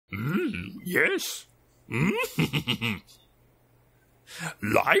Yes.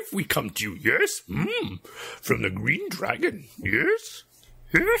 Live we come to you, yes? From the Green Dragon, yes?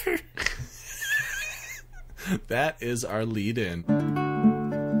 That is our lead-in.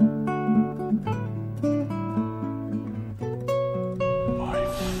 My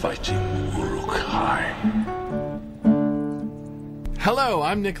fighting Uruk high. Hello,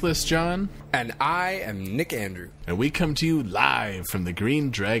 I'm Nicholas John. And I am Nick Andrew. And we come to you live from the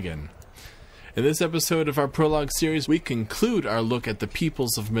Green Dragon. In this episode of our Prologue series, we conclude our look at the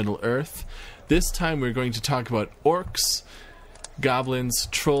peoples of Middle-earth. This time we're going to talk about orcs, goblins,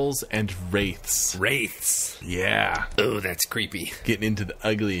 trolls, and wraiths. Wraiths. Yeah. Oh, that's creepy. Getting into the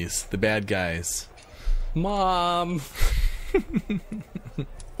uglies, the bad guys. Mom.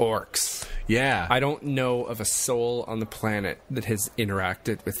 Orcs. Yeah. I don't know of a soul on the planet that has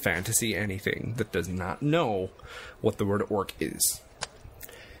interacted with fantasy anything that does not know what the word orc is.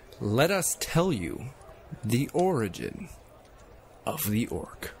 Let us tell you the origin of the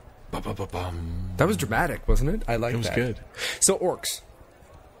orc. Ba-ba-ba-bum. That was dramatic, wasn't it? I like that. It was good. So orcs,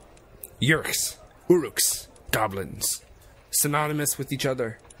 Yrchs, Uruks, goblins, synonymous with each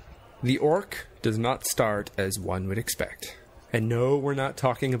other. The orc does not start as one would expect. And no, we're not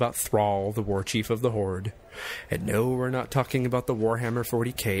talking about Thrall, the war chief of the Horde. And no, we're not talking about the Warhammer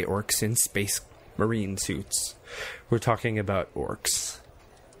 40k orcs in space marine suits. We're talking about orcs.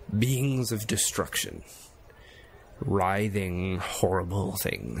 Beings of destruction. Writhing, horrible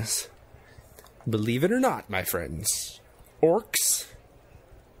things. Believe it or not, my friends, orcs,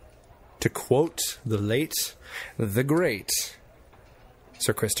 to quote the late, the great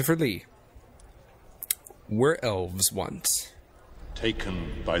Sir Christopher Lee, were elves once.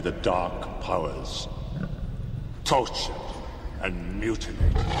 Taken by the dark powers, tortured and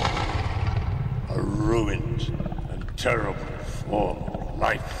mutilated, a ruined and terrible form of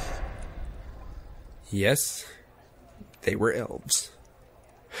life. Yes, they were elves.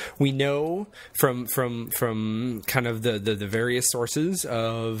 We know from kind of the various sources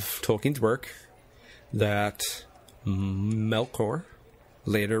of Tolkien's work that Melkor,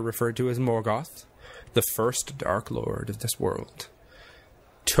 later referred to as Morgoth, the first Dark Lord of this world,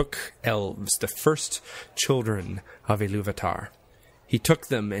 took elves, the first children of Ilúvatar. He took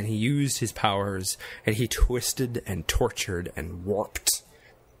them and he used his powers and he twisted and tortured and warped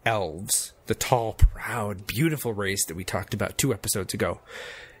elves, the tall, proud, beautiful race that we talked about 2 episodes ago.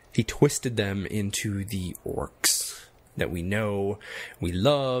 He twisted them into the orcs that we know, we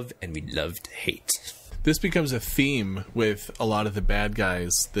love, and we love to hate. This becomes a theme with a lot of the bad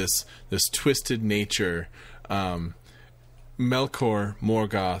guys, this twisted nature. Melkor,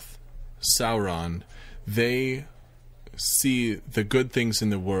 Morgoth, Sauron, they see the good things in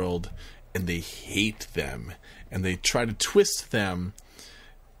the world and they hate them. And they try to twist them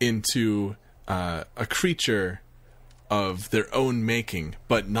into a creature of their own making.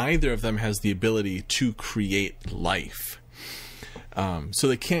 But neither of them has the ability to create life. So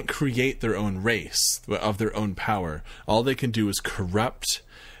they can't create their own race of their own power. All they can do is corrupt,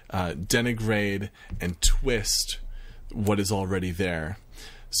 denigrate, and twist what is already there.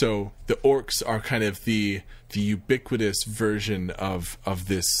 So the orcs are kind of the ubiquitous version of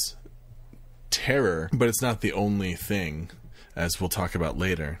this terror, but it's not the only thing, as we'll talk about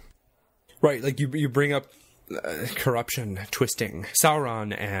later. Right, like you bring up corruption, twisting.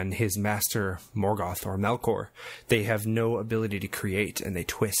 Sauron and his master Morgoth or Melkor, they have no ability to create, and they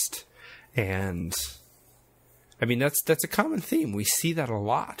twist. And I mean, that's a common theme. We see that a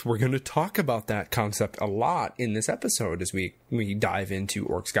lot. We're going to talk about that concept a lot in this episode as we dive into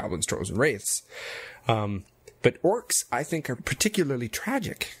orcs, goblins, trolls, and wraiths. But orcs, I think, are particularly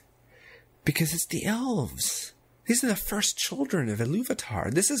tragic because it's the elves. These are the first children of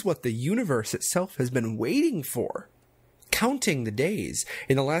Ilúvatar. This is what the universe itself has been waiting for. Counting the days.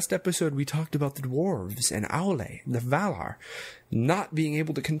 In the last episode, we talked about the dwarves and Aule, the Valar, not being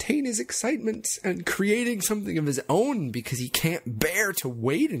able to contain his excitement and creating something of his own because he can't bear to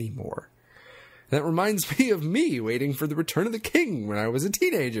wait anymore. That reminds me of me waiting for the return of the king when I was a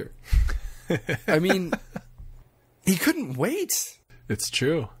teenager. I mean, he couldn't wait. It's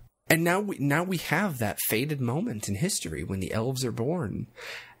true. And now we have that fated moment in history when the elves are born.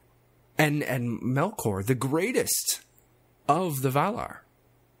 And Melkor, the greatest of the Valar,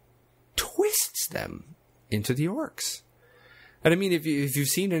 twists them into the orcs. And I mean, if you've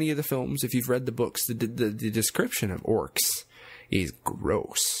seen any of the films, if you've read the books, the description of orcs is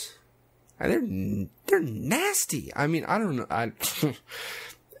gross. And they're nasty. I mean, I don't know.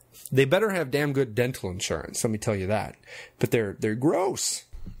 They better have damn good dental insurance, let me tell you that. But they're gross.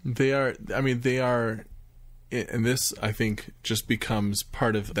 They are and this, I think, just becomes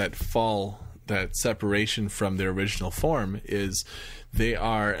part of that fall, that separation from their original form, is they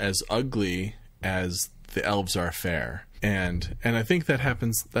are as ugly as the elves are fair. And I think that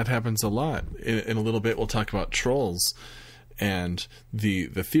happens a lot. In a little bit, we'll talk about trolls. And the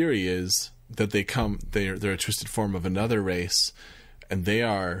theory is that they're a twisted form of another race, and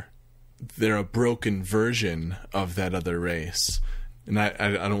they're a broken version of that other race. And I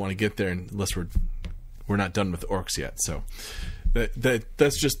don't want to get there unless we're not done with orcs yet. So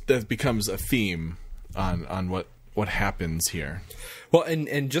that becomes a theme on what happens here. Well,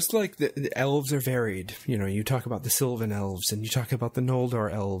 and just like the elves are varied, you talk about the Sylvan elves, and you talk about the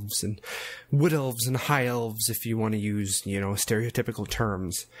Noldor elves, and wood elves, and high elves, if you want to use, stereotypical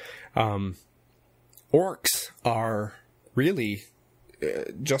terms. Orcs are really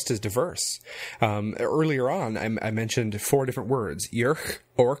just as diverse. Earlier on, I mentioned 4 different words: Yrch,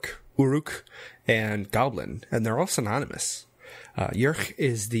 Orc, Uruk, and Goblin, and they're all synonymous. Yrch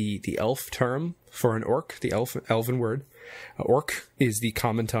is the elf term for an orc, the elven word. Orc is the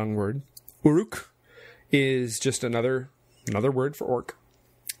common tongue word. Uruk is just another word for orc.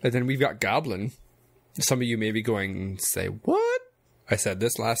 And then we've got goblin. Some of you may be going, say, what? I said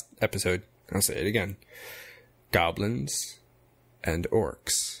this last episode. I'll say it again. Goblins and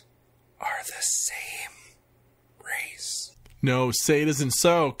orcs are the same race. No, say it isn't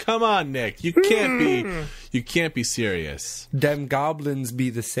so. Come on, Nick. You can't be serious. Them goblins be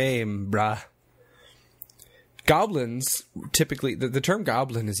the same, bruh. Goblins, typically, the term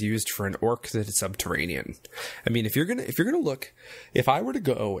goblin is used for an orc that is subterranean. I mean, if you're gonna look, if I were to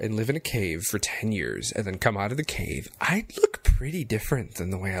go and live in a cave for 10 years and then come out of the cave, I'd look pretty different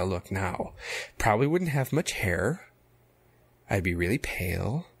than the way I look now. Probably wouldn't have much hair. I'd be really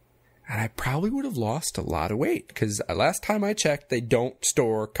pale. And I probably would have lost a lot of weight, because last time I checked, they don't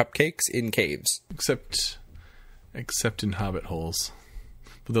store cupcakes in caves. Except in hobbit holes.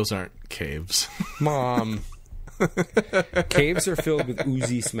 But those aren't caves. Mom. Caves are filled with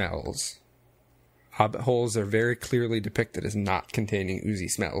oozy smells. Hobbit holes are very clearly depicted as not containing oozy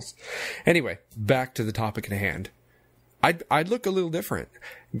smells. Anyway, back to the topic at hand. I'd look a little different.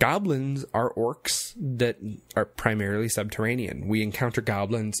 Goblins are orcs that are primarily subterranean. We encounter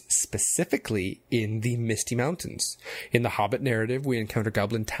goblins specifically in the Misty Mountains. In the Hobbit narrative, we encounter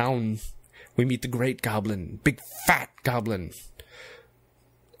Goblin Town. We meet the Great Goblin, big fat goblin.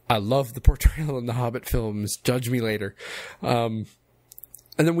 I love the portrayal in the Hobbit films. Judge me later.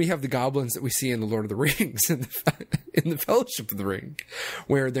 And then we have the goblins that we see in the Lord of the Rings, in the Fellowship of the Ring,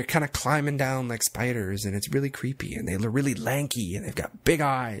 where they're kind of climbing down like spiders, and it's really creepy, and they're really lanky, and they've got big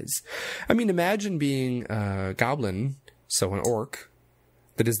eyes. I mean, imagine being a goblin, so an orc,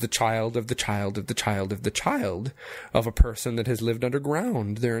 that is the child of the child of the child of the child of a person that has lived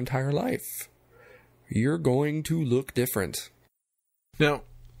underground their entire life. You're going to look different. Now,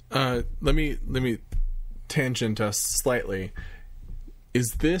 let me tangent us slightly.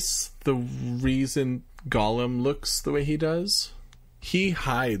 Is this the reason Gollum looks the way he does? He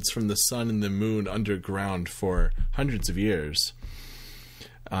hides from the sun and the moon underground for hundreds of years.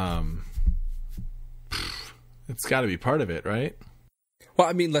 It's got to be part of it, right? Well,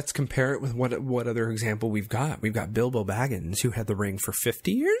 I mean, let's compare it with what other example we've got. We've got Bilbo Baggins, who had the ring for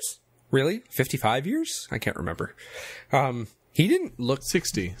 50 years? Really? 55 years? I can't remember. He didn't look...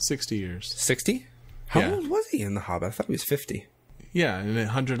 60 years. 60? How old was he in The Hobbit? I thought he was 50. Yeah, and at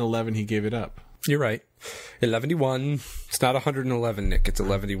 111 he gave it up. You're right. 11-1. It's not 111, Nick. It's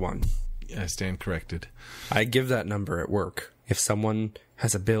 11-1. I stand corrected. I give that number at work. If someone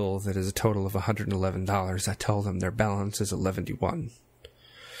has a bill that is a total of $111, I tell them their balance is 11-1.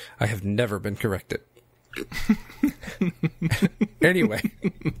 I have never been corrected. Anyway,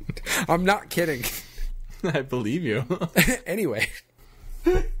 I'm not kidding. I believe you. Anyway,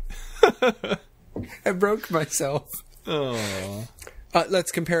 I broke myself. Oh.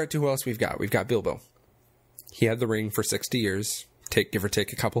 Let's compare it to who else we've got. We've got Bilbo. He had the ring for 60 years, give or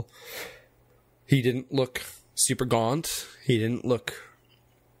take a couple. He didn't look super gaunt. He didn't look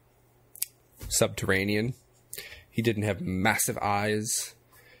subterranean. He didn't have massive eyes.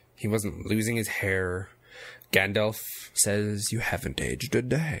 He wasn't losing his hair. Gandalf says, "You haven't aged a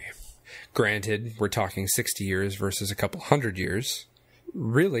day." Granted, we're talking 60 years versus a couple hundred years.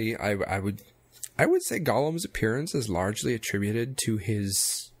 Really, I would say Gollum's appearance is largely attributed to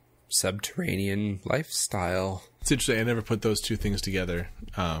his subterranean lifestyle. It's interesting. I never put those two things together,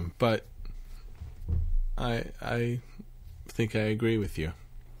 but I think I agree with you.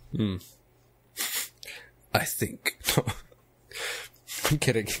 I think. I'm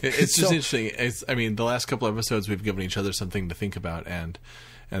kidding. It's just interesting. The last couple episodes we've given each other something to think about, and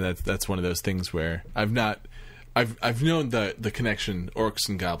that's one of those things where I've not I've known the connection, orcs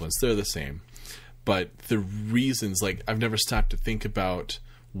and goblins, they're the same. But the reasons, like, I've never stopped to think about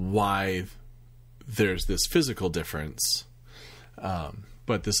why there's this physical difference.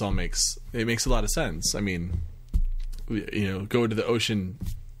 But this all makes a lot of sense. I mean, go to the ocean,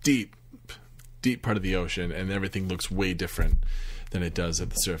 deep part of the ocean, and everything looks way different than it does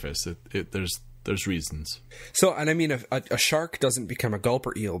at the surface. There's reasons. So, and I mean, a shark doesn't become a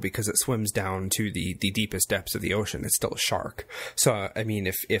Gulper Eel because it swims down to the deepest depths of the ocean. It's still a shark. So, I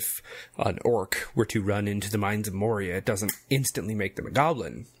mean, if an orc were to run into the mines of Moria, it doesn't instantly make them a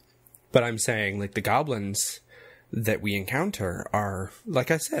goblin. But I'm saying, like, the goblins that we encounter are, like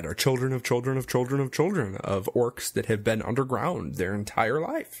I said, are children of children of children of children of orcs that have been underground their entire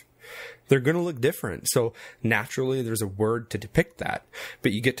life. They're going to look different. So naturally, there's a word to depict that.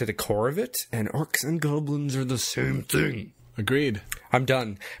 But you get to the core of it, and orcs and goblins are the same thing. Agreed. I'm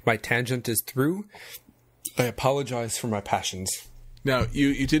done. My tangent is through. I apologize for my passions. Now,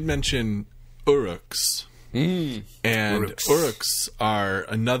 you did mention Uruks. And Uruks are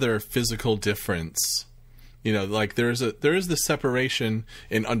another physical difference. Like there is the separation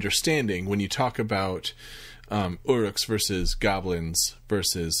in understanding when you talk about Uruks versus goblins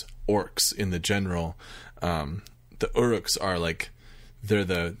versus orcs in the general. The Uruks are like, they're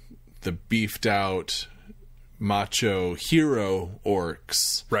the beefed out macho hero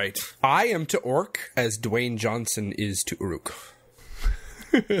orcs. Right. I am to orc as Dwayne Johnson is to Uruk.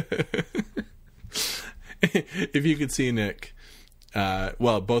 If you could see Nick,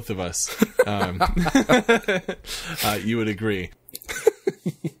 well, both of us, you would agree.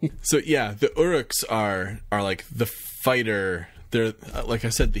 So yeah, the Uruks are like the fighter. They're, like I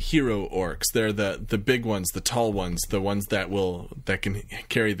said, the hero orcs. They're the big ones, the tall ones, the ones that can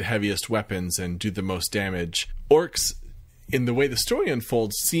carry the heaviest weapons and do the most damage. Orcs, in the way the story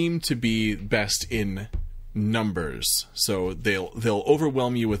unfolds, seem to be best in numbers. So they'll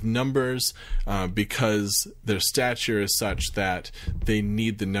overwhelm you with numbers because their stature is such that they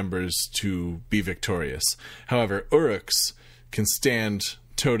need the numbers to be victorious. However, Uruks can stand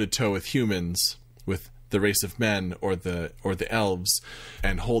toe to toe with humans, with the race of men or the elves,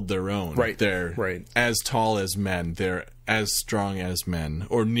 and hold their own. Right. They're right. as tall as men. They're as strong as men,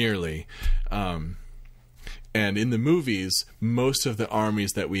 or nearly. And in the movies, most of the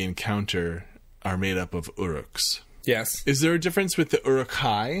armies that we encounter are made up of Uruks. Yes. Is there a difference with the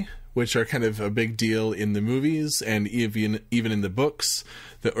Uruk-hai, which are kind of a big deal in the movies, and even in the books?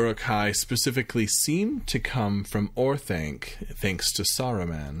 The Uruk-hai specifically seem to come from Orthanc, thanks to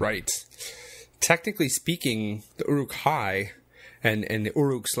Saruman. Right. Technically speaking, the Uruk-hai and the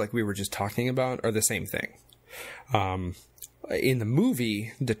Uruks, like we were just talking about, are the same thing. In the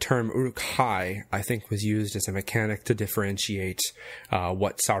movie, the term Uruk-hai, I think, was used as a mechanic to differentiate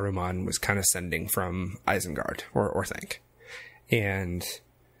what Saruman was kind of sending from Isengard or Orthanc. And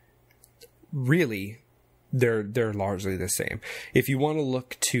really, they're largely the same. If you want to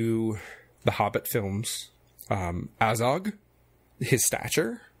look to the Hobbit films, Azog, his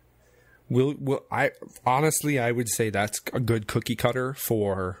stature, I would say that's a good cookie cutter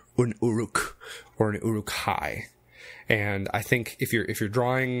for an Uruk or an Uruk-hai. And I think if you're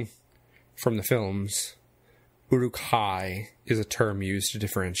drawing from the films, Uruk-hai is a term used to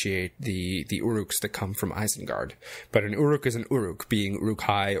differentiate the Uruks that come from Isengard. But an Uruk is an Uruk, being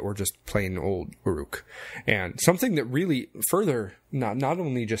Uruk-hai or just plain old Uruk. And something that really further, not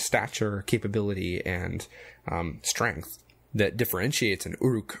only just stature, capability, and strength, that differentiates an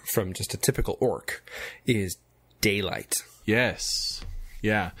Uruk from just a typical orc is daylight. Yes.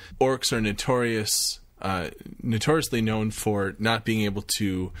 Yeah. Orcs are notoriously known for not being able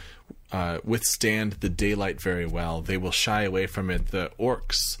to withstand the daylight very well. They will shy away from it. The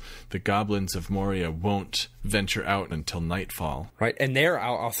orcs, the goblins of Moria, won't venture out until nightfall. Right, and there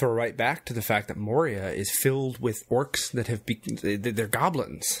I'll throw right back to the fact that Moria is filled with orcs that they're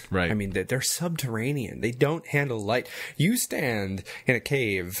goblins. Right. I mean, they're subterranean. They don't handle light. You stand in a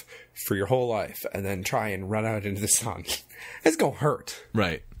cave for your whole life and then try and run out into the sun. It's gonna hurt.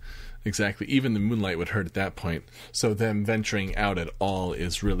 Right. Exactly. Even the moonlight would hurt at that point. So them venturing out at all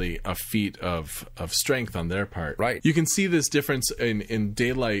is really a feat of strength on their part. Right. You can see this difference in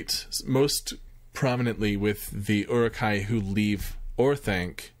daylight most prominently with the Uruk-hai who leave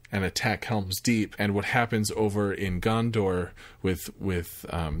Orthanc and attack Helm's Deep, and what happens over in Gondor with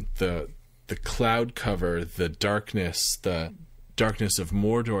the cloud cover, the darkness of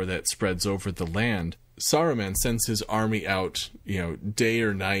Mordor that spreads over the land. Saruman sends his army out, day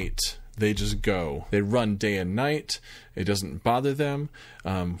or night. They just go. They run day and night. It doesn't bother them.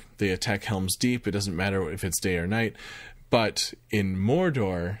 They attack Helm's Deep. It doesn't matter if it's day or night. But in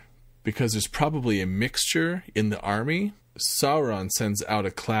Mordor, because there's probably a mixture in the army, Sauron sends out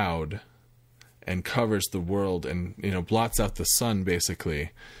a cloud and covers the world and, blots out the sun,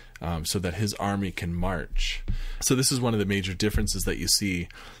 basically, so that his army can march. So this is one of the major differences that you see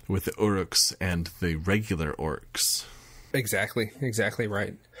with the Uruks and the regular orcs. Exactly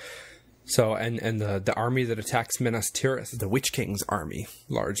right. So, and the army that attacks Minas Tirith, the Witch King's army,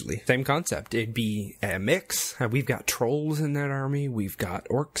 largely. Same concept. It'd be a mix. We've got trolls in that army. We've got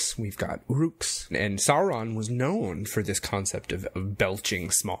orcs. We've got uruks. And Sauron was known for this concept of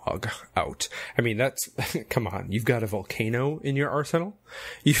belching smog out. I mean, that's, come on. You've got a volcano in your arsenal.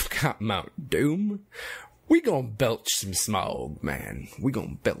 You've got Mount Doom. We gonna belch some smog, man. We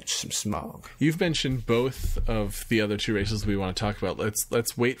gonna belch some smog. You've mentioned both of the other two races we want to talk about.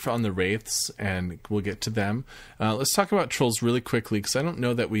 Let's wait on the Wraiths, and we'll get to them. Let's talk about trolls really quickly, because I don't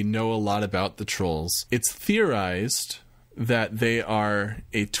know that we know a lot about the trolls. It's theorized that they are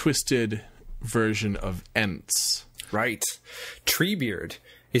a twisted version of Ents. Right. Treebeard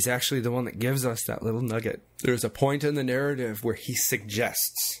is actually the one that gives us that little nugget. There's a point in the narrative where he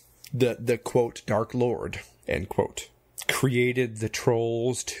suggests the quote, Dark Lord, end quote, created the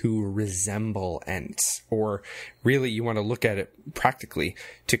trolls to resemble Ents, or really, you want to look at it practically,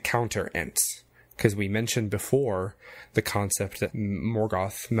 to counter Ents. Because we mentioned before the concept that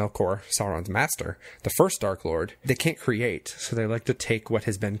Morgoth, Melkor, Sauron's master, the first Dark Lord, they can't create, so they like to take what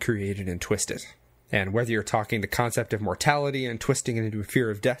has been created and twist it. And whether you're talking the concept of mortality and twisting it into a fear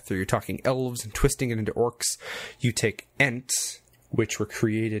of death, or you're talking elves and twisting it into orcs, you take Ents, which were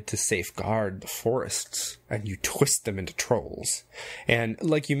created to safeguard the forests, and you twist them into trolls. And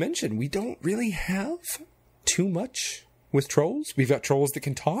like you mentioned, we don't really have too much with trolls. We've got trolls that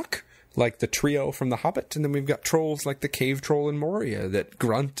can talk, like the trio from The Hobbit, and then we've got trolls like the cave troll in Moria that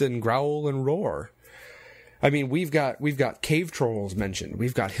grunt and growl and roar. I mean, we've got cave trolls mentioned,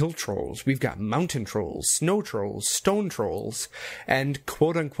 we've got hill trolls, we've got mountain trolls, snow trolls, stone trolls, and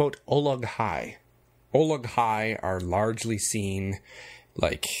quote-unquote Olog-hai. Olog-hai are largely seen,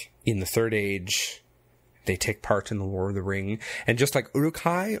 like, in the Third Age. They take part in the War of the Ring. And just like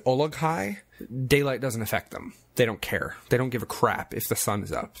Uruk-hai, Olog-hai, daylight doesn't affect them. They don't care. They don't give a crap if the sun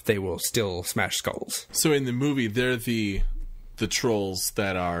is up. They will still smash skulls. So in the movie, they're the trolls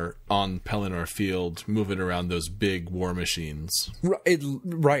that are on Pelennor Field moving around those big war machines.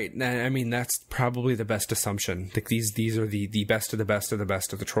 Right. I mean, that's probably the best assumption. Like these are the best of the best of the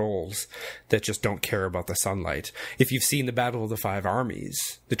best of the trolls that just don't care about the sunlight. If you've seen the Battle of the Five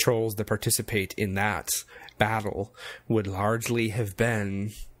Armies, the trolls that participate in that battle would largely have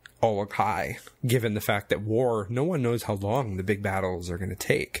been Olog-hai, given the fact that war, no one knows how long the big battles are going to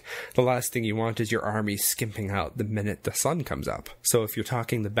take. The last thing you want is your army skimping out the minute the sun comes up. So if you're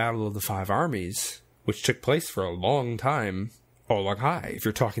talking the Battle of the Five Armies, which took place for a long time, Olog-hai. If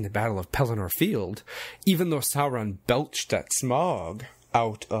you're talking the Battle of Pelennor Field, even though Sauron belched that smog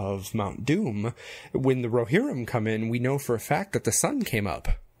out of Mount Doom, when the Rohirrim come in, we know for a fact that the sun came up.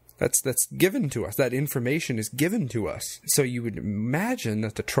 That's given to us. That information is given to us. So you would imagine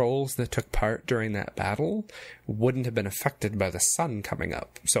that the trolls that took part during that battle wouldn't have been affected by the sun coming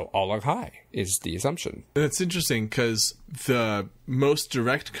up. So Olog-hai is the assumption. That's interesting, because the most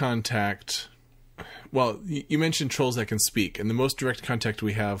direct contact... Well, you mentioned trolls that can speak, and the most direct contact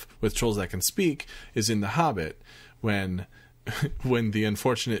we have with trolls that can speak is in The Hobbit, when the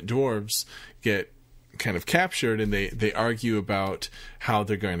unfortunate dwarves get kind of captured, and they argue about how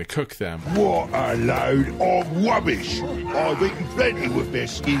they're going to cook them. What a load of rubbish! I've eaten plenty with their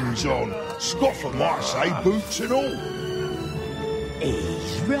skins on. Scoffer might say boots and all.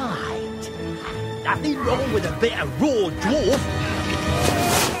 He's right. Nothing wrong with a bit of raw dwarf.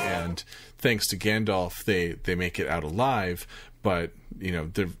 And thanks to Gandalf, they make it out alive, but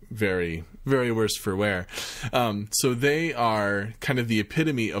they're very, very worse for wear. So they are kind of the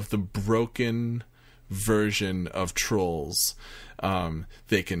epitome of the broken version of trolls.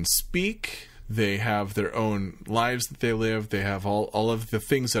 They can speak, they have their own lives that they live, they have all of the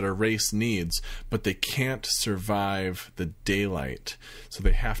things that a race needs, but they can't survive the daylight, so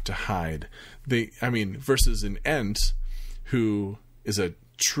they have to hide. Versus an Ent, who is a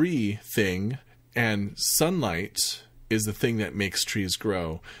tree thing, and sunlight is the thing that makes trees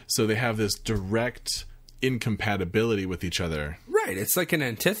grow, so they have this direct incompatibility with each other. Right, it's like an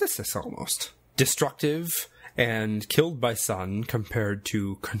antithesis almost. Destructive and killed by sun compared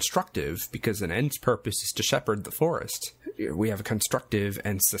to constructive, because an Ent's purpose is to shepherd the forest. We have a constructive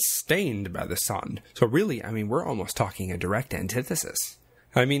and sustained by the sun. So really, we're almost talking a direct antithesis.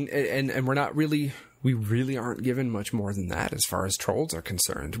 I mean, and we really aren't given much more than that as far as trolls are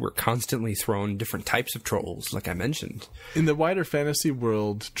concerned. We're constantly thrown different types of trolls, like I mentioned. In the wider fantasy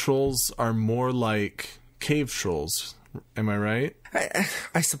world, trolls are more like cave trolls. Am I right?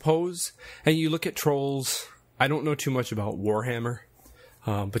 I suppose. And you look at trolls, I don't know too much about Warhammer,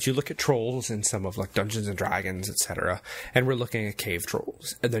 but you look at trolls in some of like Dungeons and Dragons, etc., and we're looking at cave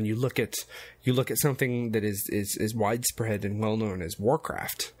trolls. And then you look at something that is widespread and well known as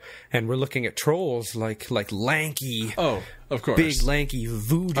Warcraft, and we're looking at trolls like lanky, oh, of course, big lanky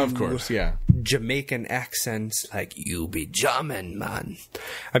voodoo, of course, yeah, Jamaican accents like "you be jamming, man."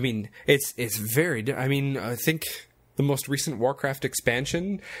 I mean, it's very. I mean, I think the most recent Warcraft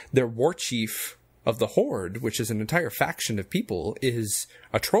expansion, their war chief of the Horde, which is an entire faction of people, is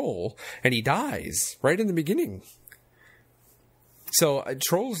a troll, and he dies right in the beginning. So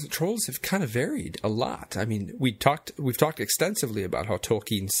trolls have kind of varied a lot. I mean, we've talked extensively about how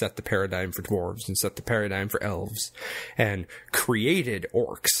Tolkien set the paradigm for dwarves and set the paradigm for elves, and created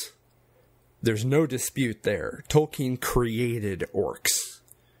orcs. There's no dispute there. Tolkien created orcs.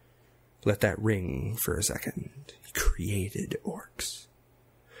 Let that ring for a second. He created orcs.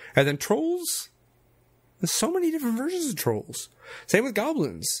 And then trolls. There's so many different versions of trolls. Same with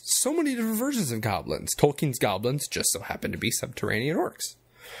goblins. So many different versions of goblins. Tolkien's goblins just so happen to be subterranean orcs.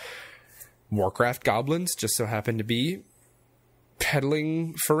 Warcraft goblins just so happen to be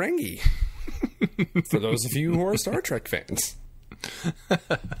peddling Ferengi. For those of you who are Star Trek fans.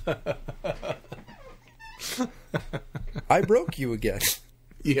 I broke you again.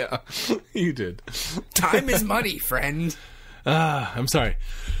 Yeah, you did. Time is money, friend. I'm sorry.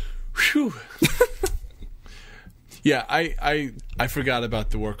 Whew. Yeah, I forgot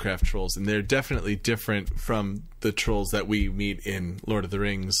about the Warcraft trolls, and they're definitely different from the trolls that we meet in Lord of the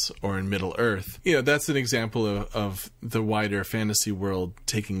Rings or in Middle Earth. You know, that's an example of the wider fantasy world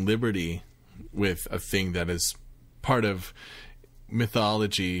taking liberty with a thing that is part of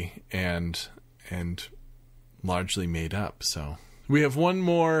mythology and largely made up. So we have one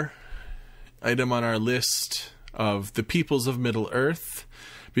more item on our list of the peoples of Middle Earth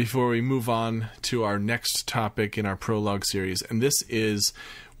before we move on to our next topic in our prologue series, and this is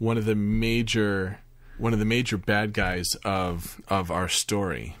one of the major bad guys of our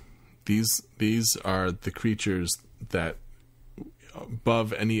story. These are the creatures that,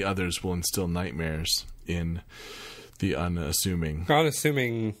 above any others, will instill nightmares in the unassuming.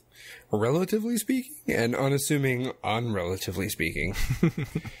 Unassuming, relatively speaking, and unassuming, unrelatively speaking.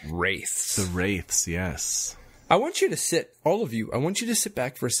 Wraiths. The Wraiths, yes. I want you to sit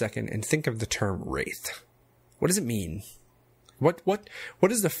back for a second and think of the term wraith. What does it mean? What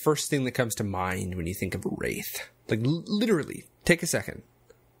is the first thing that comes to mind when you think of a wraith? Like, literally, take a second.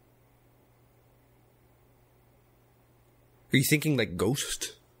 Are you thinking like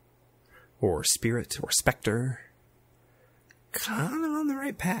ghost? Or spirit? Or specter? Kind of on the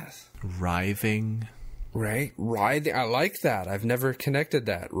right path. Writhing. Right? Writhing. I like that. I've never connected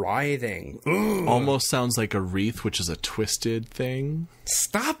that. Writhing. Ugh. Almost sounds like a wreath, which is a twisted thing.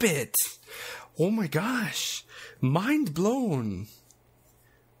 Stop it. Oh my gosh. Mind blown.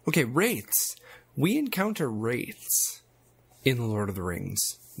 Okay, wraiths. We encounter wraiths in the Lord of the Rings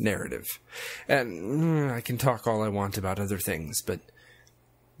narrative. And I can talk all I want about other things, but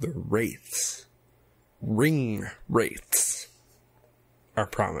the wraiths, ring wraiths, are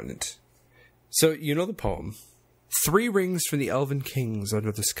prominent. So, you know the poem. 3 rings for the elven kings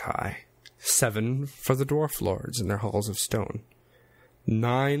under the sky. 7 for the dwarf lords in their halls of stone.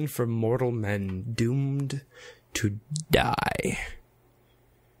 9 for mortal men doomed to die.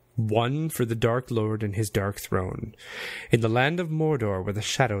 1 for the Dark Lord and his dark throne. In the land of Mordor where the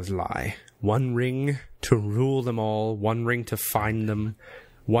shadows lie. 1 ring to rule them all. 1 ring to find them.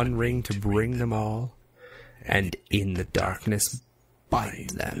 1 ring to bring them all. And in the darkness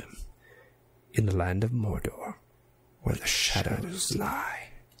bind them. In the land of Mordor, where the shadows lie.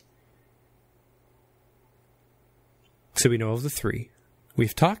 So we know of the 3.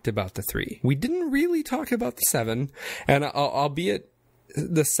 We've talked about the 3. We didn't really talk about the 7, and albeit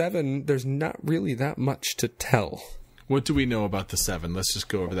the 7, there's not really that much to tell. What do we know about the 7? Let's just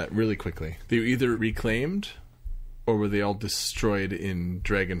go over that really quickly. They were either reclaimed, or were they all destroyed in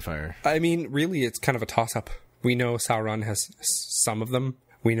Dragonfire? I mean, really, it's kind of a toss-up. We know Sauron has some of them.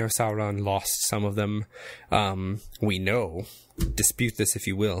 We know Sauron lost some of them. We know, dispute this if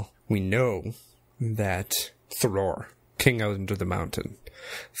you will, we know that Thror, king out under the mountain,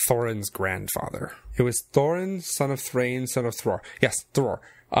 Thorin's grandfather. It was Thorin, son of Thrain, son of Thror. Yes, Thror.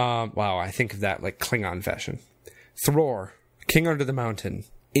 Wow, I think of that like Klingon fashion. Thror, king under the mountain,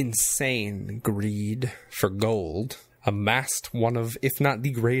 insane greed for gold, amassed one of, if not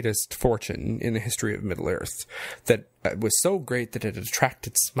the greatest fortune in the history of Middle-earth, that was so great that it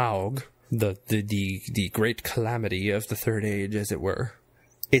attracted Smaug, the great calamity of the Third Age, as it were.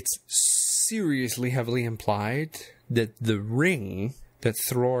 It's seriously heavily implied that the ring that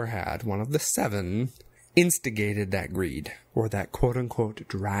Thror had, one of the 7, instigated that greed, or that quote-unquote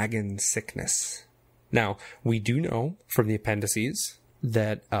dragon sickness. Now, we do know from the appendices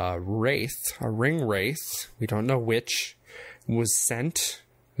that a ring wraith, we don't know which, was sent.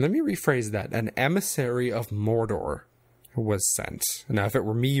 Let me rephrase that. An emissary of Mordor was sent. Now, if it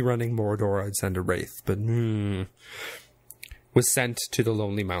were me running Mordor, I'd send a wraith, but was sent to the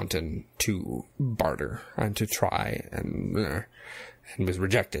Lonely Mountain to barter and to try, and was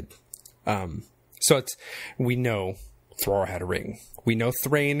rejected. So we know Thror had a ring. We know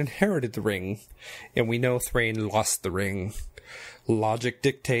Thrain inherited the ring, and we know Thrain lost the ring. Logic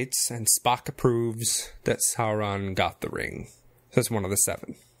dictates, and Spock approves, that Sauron got the ring. That's one of the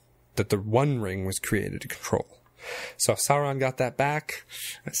 7. That the One Ring was created to control. So if Sauron got that back,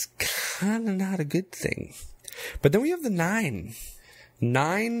 that's kind of not a good thing. But then we have the 9.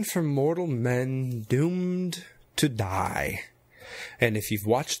 9 for mortal men doomed to die. And if you've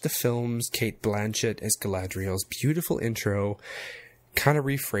watched the films, Cate Blanchett as Galadriel's beautiful intro kind of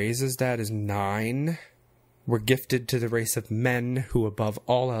rephrases that as 9 were gifted to the race of men who, above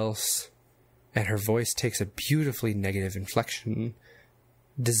all else, and her voice takes a beautifully negative inflection,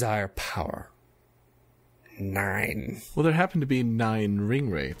 desire power. 9. Well, there happen to be 9 ring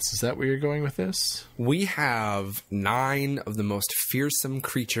wraiths. Is that where you're going with this? We have 9 of the most fearsome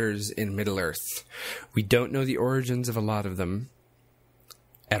creatures in Middle-earth. We don't know the origins of a lot of them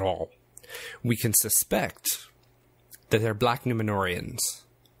at all. We can suspect that they're black Numenorians.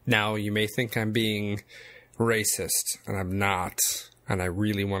 Now, you may think I'm being racist, and I'm not, and I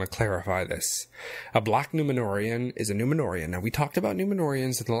really want to clarify this. A black Numenorian is a Numenorian. Now, we talked about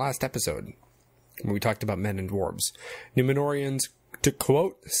Numenorians in the last episode, when we talked about men and dwarves. Numenorians, to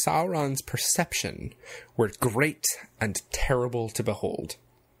quote Sauron's perception, were great and terrible to behold.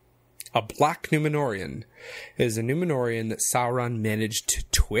 A black Numenorian is a Numenorian that Sauron managed to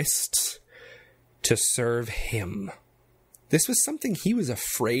twist to serve him. This was something he was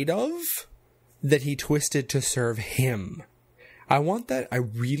afraid of, that he twisted to serve him. I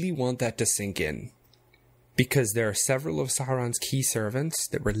really want that to sink in. Because there are several of Sauron's key servants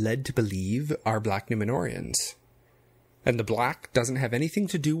that were led to believe are black Numenorians. And the black doesn't have anything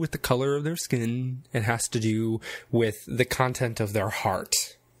to do with the color of their skin. It has to do with the content of their heart.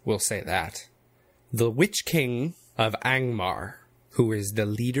 We'll say that. The Witch King of Angmar, who is the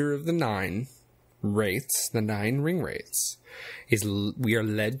leader of the 9 wraiths, the 9 ring wraiths, we are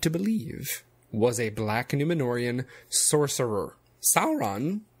led to believe was a black Numenorian sorcerer.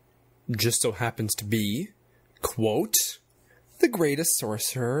 Sauron just so happens to be, quote, the greatest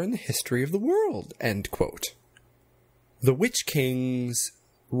sorcerer in the history of the world, end quote. The Witch King's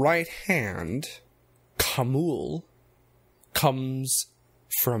right hand, Khamul, comes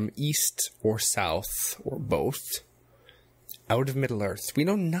from east or south, or both, out of Middle-earth. We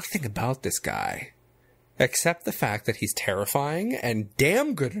know nothing about this guy, except the fact that he's terrifying and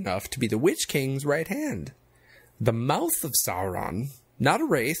damn good enough to be the Witch King's right hand. The mouth of Sauron, not a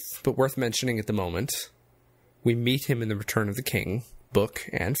wraith, but worth mentioning at the moment. We meet him in the Return of the King book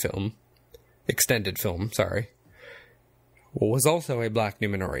and film. Extended film, sorry. Was also a black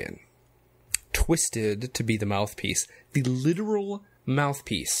Numenorian. Twisted to be the mouthpiece. The literal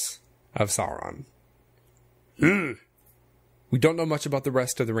mouthpiece of Sauron. We don't know much about the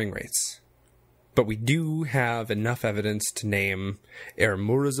rest of the ring wraiths. But we do have enough evidence to name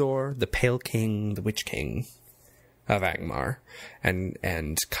Murazor, the Pale King, the Witch King of Angmar, and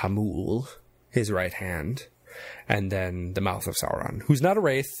Khamul, his right hand, and then the mouth of Sauron, who's not a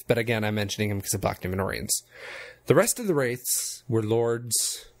wraith, but again, I'm mentioning him because of black Numenorians. The rest of the wraiths were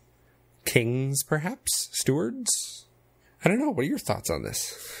lords, kings, perhaps, stewards. I don't know. What are your thoughts on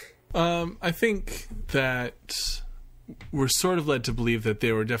this? I think that we're sort of led to believe that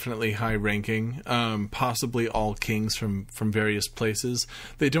they were definitely high-ranking, possibly all kings from various places.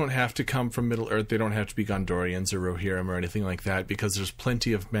 They don't have to come from Middle-earth. They don't have to be Gondorians or Rohirrim or anything like that, because there's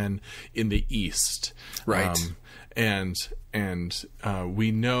plenty of men in the east. Right. And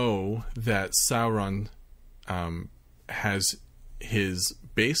we know that Sauron has his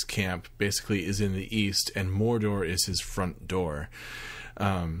base camp basically is in the east, and Mordor is his front door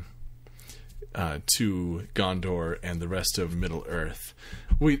to Gondor and the rest of Middle-earth.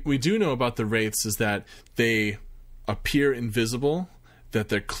 We do know about the Wraiths is that they appear invisible, that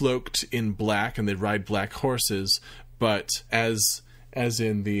they're cloaked in black and they ride black horses, but as as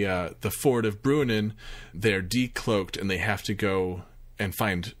in the Ford of Bruinen, they're decloaked and they have to go and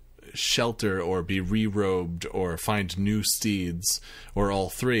find shelter or be re-robed or find new steeds or all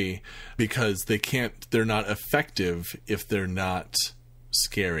three, because they're not effective if they're not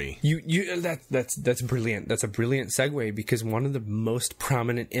scary. That's brilliant. That's a brilliant segue, because one of the most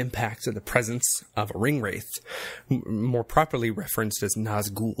prominent impacts of the presence of a ring wraith, more properly referenced as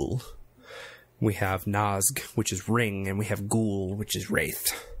Nazgul. We have Nazg, which is ring, and we have Gul, which is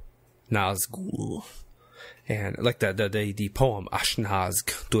wraith. Nazgul. And like the poem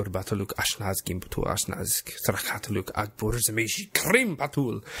Ashnazg, Durbataluk Ashnaz Gimbatul Ashnazg, Sarakataluk Agbur Zamishi Krim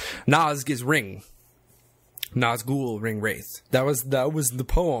Batul. Nazg is ring. Nazgul, ring wraith. That was the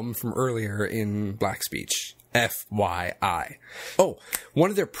poem from earlier in Black Speech. FYI. Oh, one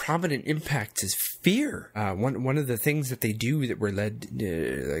of their prominent impacts is fear. One of the things that they do that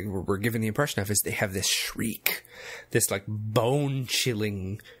we're given the impression of is they have this shriek, this like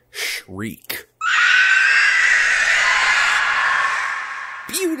bone-chilling shriek.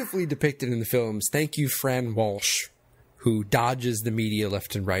 Beautifully depicted in the films. Thank you, Fran Walsh, who dodges the media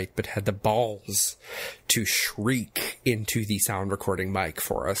left and right, but had the balls to shriek into the sound recording mic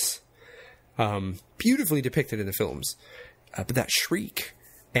for us. Beautifully depicted in the films. But that shriek,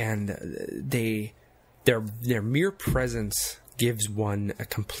 and their mere presence gives one a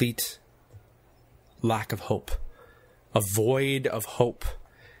complete lack of hope. A void of hope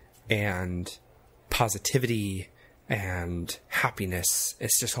and positivity and happiness.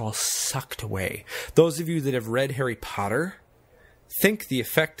 It's just all sucked away. Those of you that have read Harry Potter, think the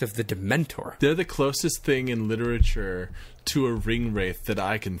effect of the Dementor. They're the closest thing in literature to a ring wraith that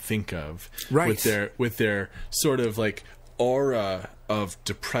I can think of. Right. With their sort of like aura of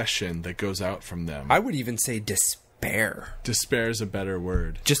depression that goes out from them. I would even say despair. Despair is a better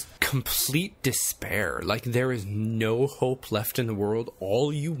word. Just complete despair. Like there is no hope left in the world.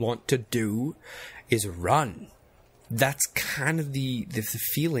 All you want to do is run. That's kind of the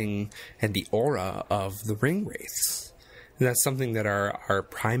feeling and the aura of the ring wraiths. And that's something that our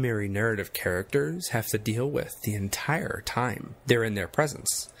primary narrative characters have to deal with the entire time they're in their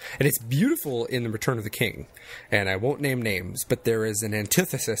presence. And it's beautiful in The Return of the King. And I won't name names, but there is an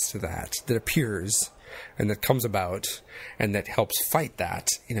antithesis to that appears and that comes about and that helps fight that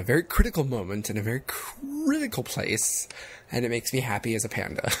in a very critical moment, in a very critical place. And it makes me happy as a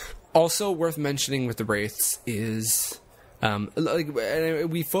panda. Also worth mentioning with the Wraiths is...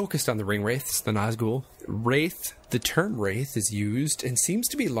 we focused on the ring wraiths, the Nazgul. Wraith, the term wraith is used and seems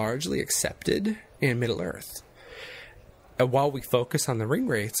to be largely accepted in Middle-earth. While we focus on the ring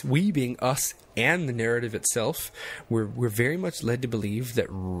wraiths, we being us and the narrative itself, we're very much led to believe that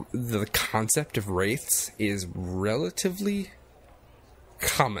the concept of wraiths is relatively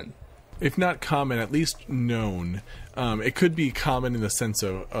common. If not common, at least known. It could be common in the sense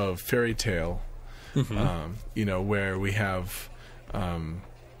of fairy tale. Mm-hmm. Where we have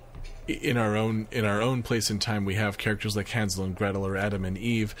in our own place and time, we have characters like Hansel and Gretel or Adam and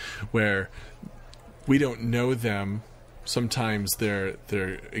Eve, where we don't know them. Sometimes their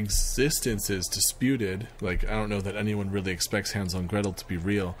existence is disputed. Like, I don't know that anyone really expects Hansel and Gretel to be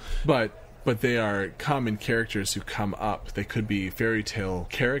real, but they are common characters who come up. They could be fairy tale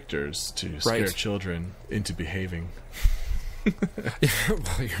characters to scare children into behaving. Well,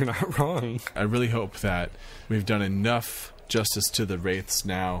 you're not wrong. I really hope that we've done enough justice to the Wraiths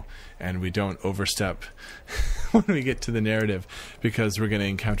now, and we don't overstep when we get to the narrative, because we're going to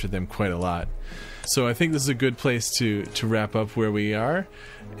encounter them quite a lot. So I think this is a good place to wrap up where we are,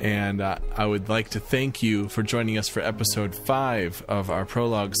 and I would like to thank you for joining us for episode 5 of our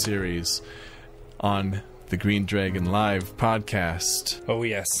Prologue series on the Green Dragon Live podcast. Oh,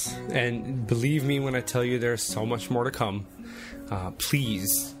 yes. And believe me when I tell you there's so much more to come.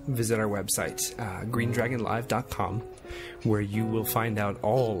 Please visit our website, greendragonlive.com, where you will find out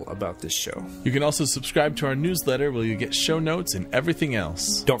all about this show. You can also subscribe to our newsletter, where you get show notes and everything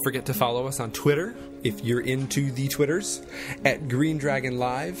else. Don't forget to follow us on Twitter, if you're into the Twitters, at Green Dragon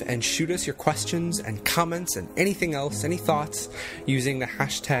Live, and shoot us your questions and comments and anything else, any thoughts, using the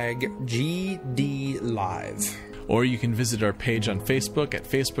hashtag GDLive. Or you can visit our page on Facebook at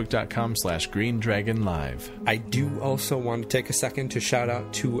facebook.com/greendragonlive. I do also want to take a second to shout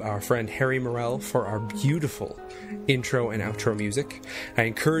out to our friend Harry Morell for our beautiful intro and outro music. I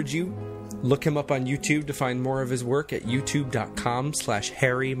encourage you, look him up on YouTube to find more of his work at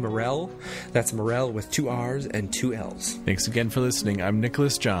youtube.com/Harry Morell. That's Morell with 2 R's and 2 L's. Thanks again for listening. I'm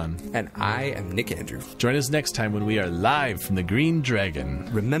Nicholas John. And I am Nick Andrew. Join us next time when we are live from the Green Dragon.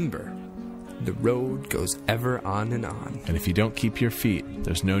 Remember, the road goes ever on and on. And if you don't keep your feet,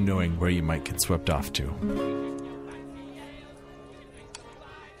 there's no knowing where you might get swept off to.